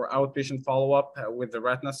office for outpatient follow-up with the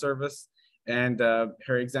retina service, and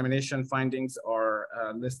her examination findings are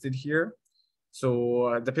listed here.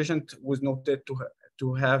 So the patient was noted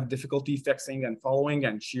to have difficulty fixing and following,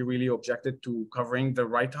 and she really objected to covering the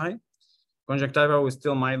right eye. Conjunctiva was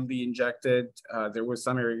still mildly injected. There was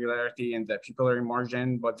some irregularity in the pupillary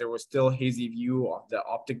margin, but there was still hazy view of the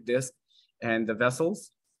optic disc and the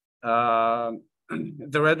vessels.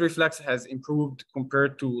 The red reflex has improved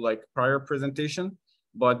compared to like prior presentation,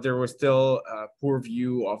 but there was still a poor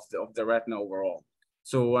view of the retina overall.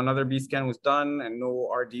 So another B scan was done and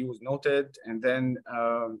no RD was noted. And then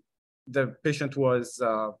the patient was,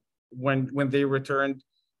 when they returned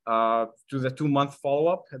to the 2-month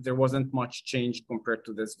follow-up, there wasn't much change compared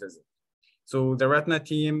to this visit. So the retina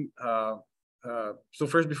team, so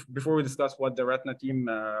first, before we discuss what the retina team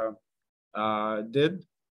did,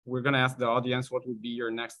 we're gonna ask the audience what would be your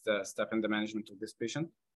next step in the management of this patient.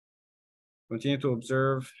 Continue to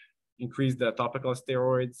observe, increase the topical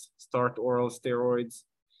steroids, start oral steroids,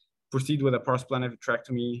 proceed with a parsplanic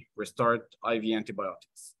vitrectomy, restart IV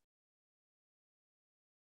antibiotics.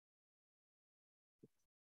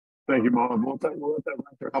 Thank you, Mo. We'll let that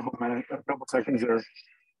run for a couple seconds there.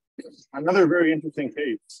 Another very interesting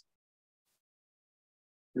case.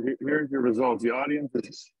 Here's your results. The audience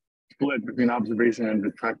is split between observation and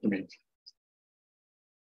vitrectomy.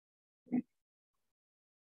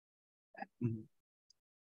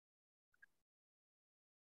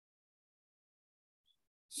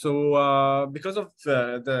 So because of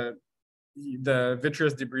the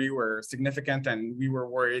vitreous debris were significant, and we were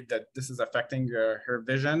worried that this is affecting her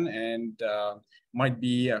vision and might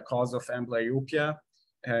be a cause of amblyopia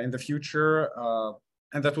in the future.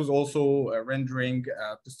 And that was also rendering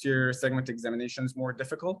posterior segment examinations more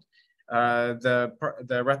difficult.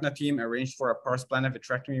 The retina team arranged for a parsplanic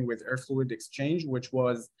vitrectomy with air fluid exchange, which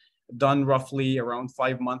was done roughly around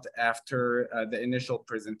 5 months after the initial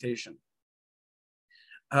presentation.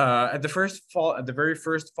 At the very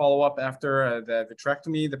first follow-up after the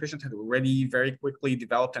vitrectomy, the patient had already very quickly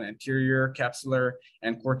developed an anterior capsular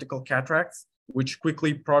and cortical cataracts, which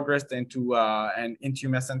quickly progressed into an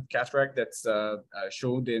intumescent cataract that's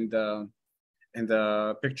showed in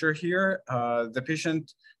the picture here. The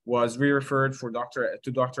patient was re-referred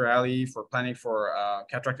to Dr. Ali for planning for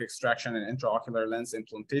cataract extraction and intraocular lens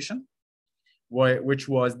implantation, which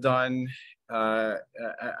was done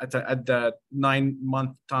at the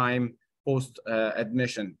 9-month time post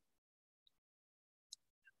admission.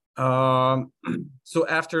 So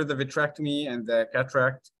after the vitrectomy and the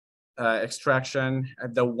cataract extraction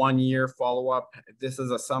at the 1-year follow-up, this is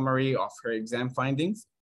a summary of her exam findings.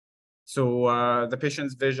 So the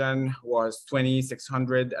patient's vision was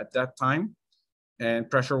 20/600 at that time, and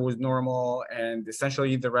pressure was normal, and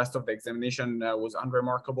essentially the rest of the examination was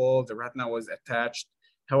unremarkable. The retina was attached.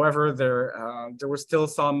 However, there was still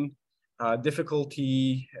some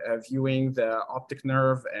difficulty viewing the optic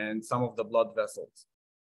nerve and some of the blood vessels.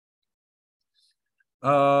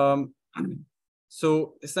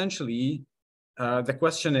 So essentially, the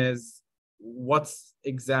question is, what's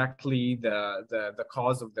exactly the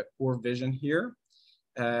cause of the poor vision here?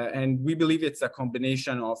 And we believe it's a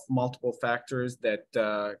combination of multiple factors that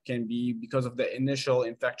can be because of the initial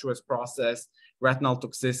infectious process, retinal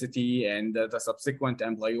toxicity, and the subsequent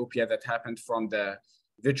amblyopia that happened from the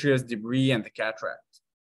vitreous debris and the cataract.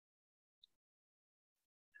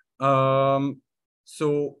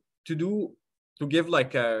 So to give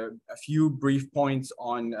like a few brief points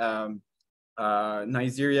on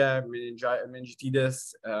Neisseria,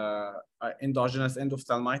 meningitis, endogenous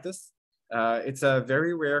endophthalmitis. It's a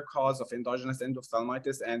very rare cause of endogenous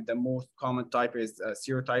endophthalmitis, and the most common type is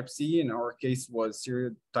serotype C. In our case, was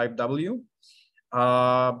serotype W.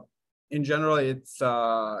 In general, it's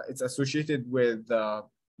associated with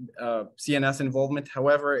CNS involvement.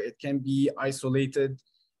 However, it can be isolated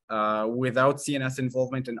without CNS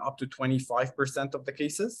involvement in up to 25% of the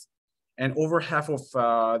cases. And over half of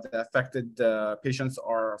the affected patients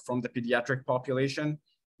are from the pediatric population.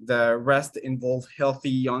 The rest involve healthy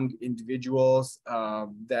young individuals.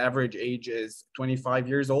 The average age is 25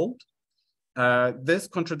 years old. This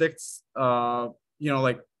contradicts,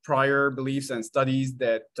 like prior beliefs and studies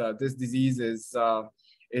that this disease is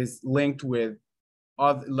linked with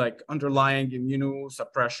like underlying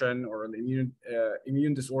immunosuppression or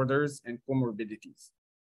immune disorders and comorbidities.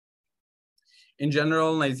 In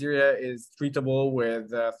general, Neisseria is treatable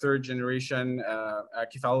with third-generation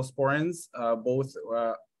cephalosporins, both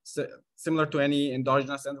similar to any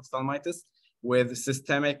endogenous endophthalmitis, with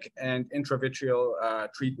systemic and intravitreal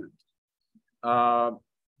treatment.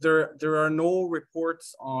 There are no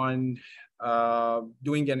reports on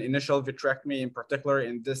doing an initial vitrectomy in particular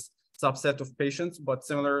in this subset of patients, but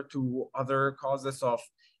similar to other causes of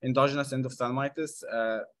endogenous endophthalmitis,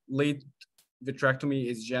 late vitrectomy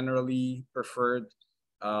is generally preferred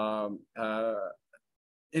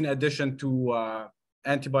in addition to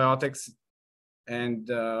antibiotics. And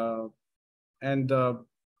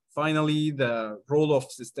finally, the role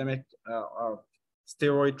of systemic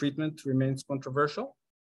steroid treatment remains controversial.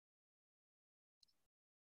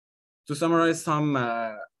 To summarize some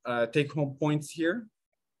take-home points here,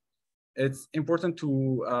 it's important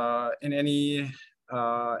to, in any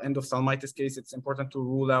endophthalmitis case, it's important to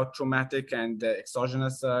rule out traumatic and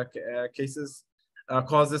exogenous causes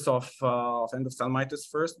of endophthalmitis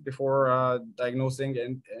first before diagnosing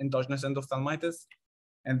endogenous endophthalmitis.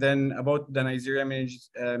 And then about the Neisseria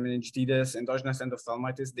meningitis, endogenous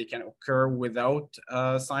endophthalmitis, they can occur without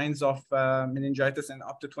signs of meningitis in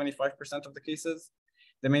up to 25% of the cases.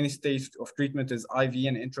 The mainstay of treatment is IV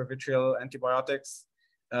and intravitreal antibiotics.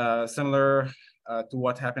 Similar to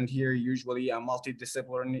what happened here, usually a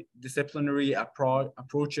multidisciplinary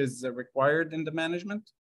approach is required in the management.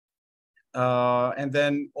 And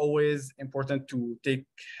then always important to take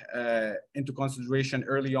into consideration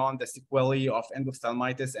early on the sequelae of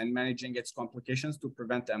endophthalmitis and managing its complications to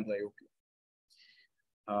prevent amblyopia.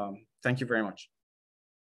 Thank you very much.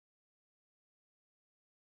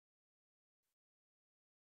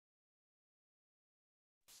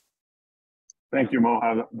 Thank you, Mo.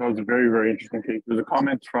 That was a very, very interesting case. There's a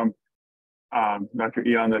comment from Dr.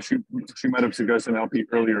 Ian that she might have suggested an LP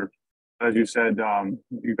earlier. As you said,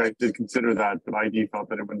 you guys did consider that, but ID felt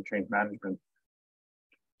that it wouldn't change management.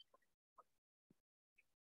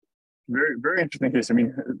 Very, very interesting case. I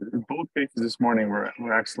mean, both cases this morning were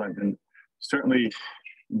excellent and certainly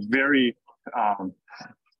very,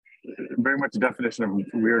 very much a definition of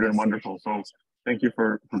weird and wonderful. So thank you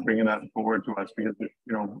for bringing that forward to us, because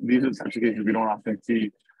these are the types of cases we don't often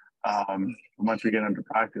see once we get into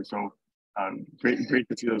practice. So great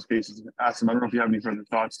to see those cases. Asim, I don't know if you have any further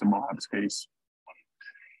thoughts to Mohab's case.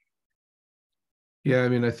 Yeah, I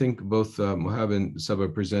mean, I think both Mohab and Saba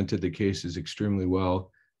presented the cases extremely well.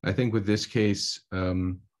 I think with this case,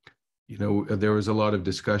 there was a lot of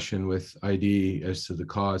discussion with ID as to the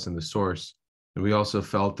cause and the source. And we also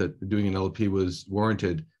felt that doing an LP was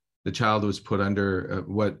warranted. The child was put under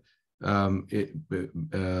what happened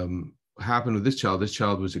with this child. This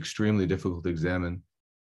child was extremely difficult to examine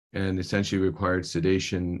and essentially required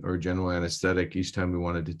sedation or general anesthetic each time we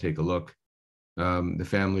wanted to take a look. The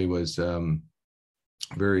family was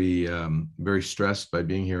very, very stressed by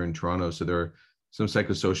being here in Toronto. So there are some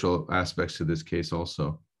psychosocial aspects to this case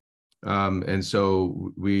also. And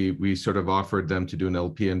so we sort of offered them to do an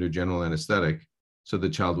LP under general anesthetic so the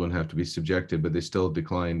child wouldn't have to be subjected, but they still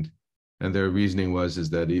declined. And their reasoning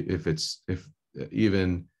is that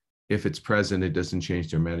even if it's present, it doesn't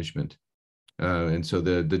change their management. And so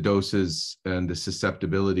the doses and the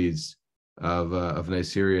susceptibilities of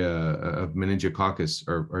Neisseria, of meningococcus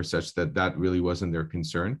are such that really wasn't their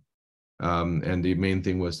concern. And the main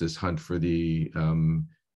thing was this hunt for the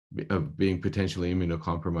of being potentially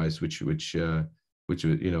immunocompromised, which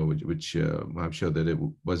showed that it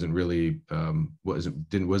wasn't really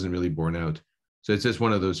wasn't really borne out. So it's just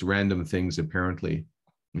one of those random things apparently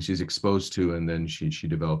she's exposed to, and then she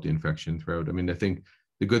developed the infection throughout. I mean, I think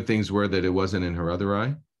the good things were that it wasn't in her other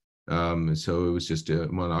eye, so it was just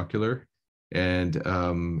monocular, and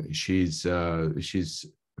she's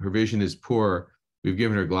her vision is poor. We've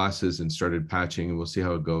given her glasses and started patching, and we'll see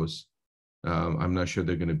how it goes. I'm not sure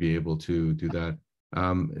they're going to be able to do that.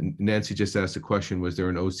 Nancy just asked a question, was there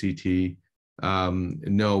an OCT?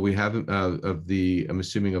 No, we haven't, I'm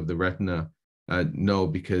assuming of the retina, no,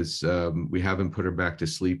 because we haven't put her back to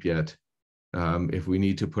sleep yet. If we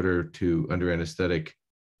need to put her under anesthetic,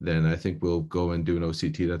 then I think we'll go and do an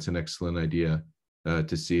OCT. That's an excellent idea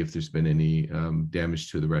to see if there's been any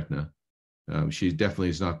damage to the retina. She definitely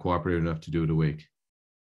is not cooperative enough to do it awake.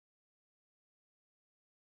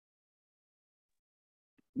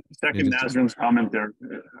 Second, Nazrin's comment there,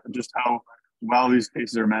 just how well these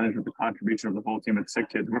cases are managed with the contribution of the whole team at Sick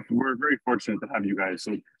Kids. We're very fortunate to have you guys.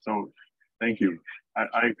 So thank you.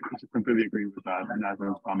 I completely agree with that,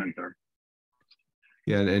 Nazrin's comment there.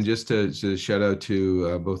 Yeah, and just to shout out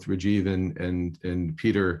to both Rajiv and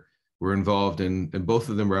Peter were involved, and both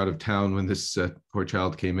of them were out of town when this poor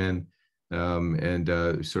child came in,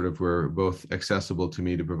 and sort of were both accessible to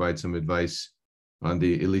me to provide some advice on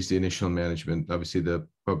at least the initial management. Obviously, the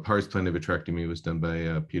pars plana vitrectomy was done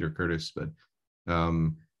by Peter Curtis, but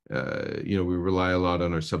we rely a lot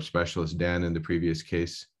on our subspecialist Dan in the previous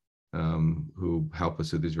case, who help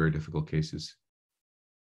us with these very difficult cases.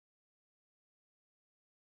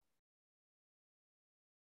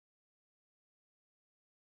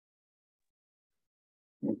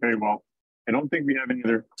 Okay, well, I don't think we have any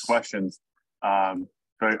other questions. We'll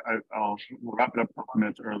wrap it up a couple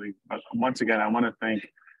minutes early. But once again, I want to thank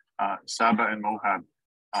Saba and Mohab.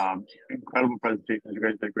 Incredible presentations. You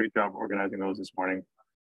guys did a great job organizing those this morning.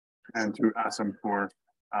 And to Asim for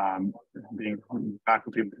being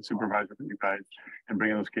faculty and supervisor for you guys and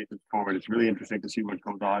bringing those cases forward. It's really interesting to see what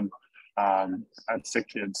goes on at Sick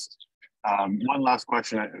Kids. One last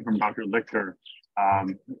question from Dr. Lichter.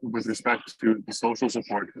 With respect to the social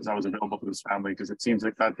support that was available for this family, because it seems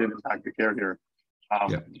like that did impact the care here.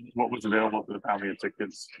 What was available for the family at Sick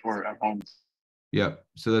Kids or at home? Yeah,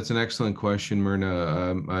 so that's an excellent question,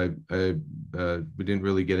 Myrna. We didn't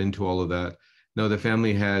really get into all of that. No, the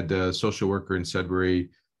family had a social worker in Sudbury.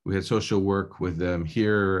 We had social work with them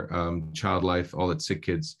here, Child Life, all at Sick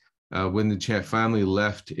Kids. When the family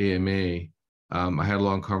left AMA, I had a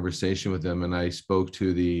long conversation with them, and I spoke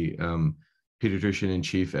to the pediatrician in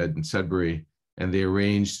chief at Sudbury, and they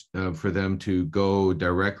arranged for them to go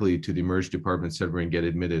directly to the emergency department in Sudbury and get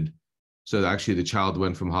admitted. So actually the child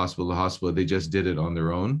went from hospital to hospital. They just did it on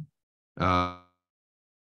their own.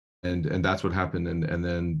 And that's what happened. And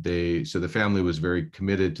then so the family was very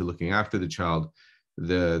committed to looking after the child,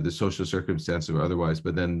 the social circumstances or otherwise.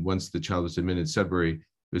 But then once the child was admitted in Sudbury, it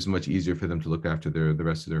was much easier for them to look after the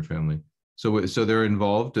rest of their family. So they're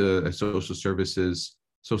involved, social services,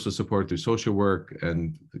 social support through social work,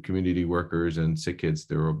 and the community workers and Sick Kids,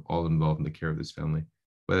 they're all involved in the care of this family.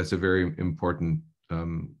 But that's a very important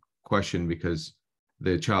question, because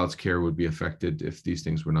the child's care would be affected if these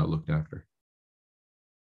things were not looked after.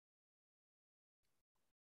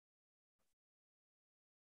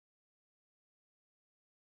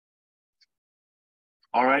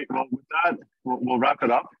 All right, well, with that, we'll wrap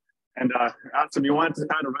it up. And Asim, you wanted to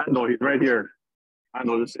add to Randall, he's right here.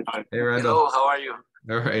 Randall, just say hi. Hey, Randall. Hello, how are you?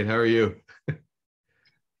 All right, how are you?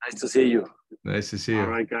 Nice to see you. Nice to see you. All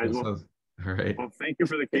right, guys. All right. Well, thank you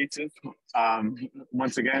for the cases.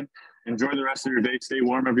 Once again, enjoy the rest of your day. Stay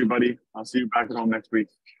warm, everybody. I'll see you back at home next week.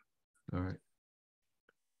 All right.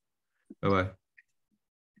 Bye-bye.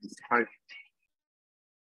 Bye.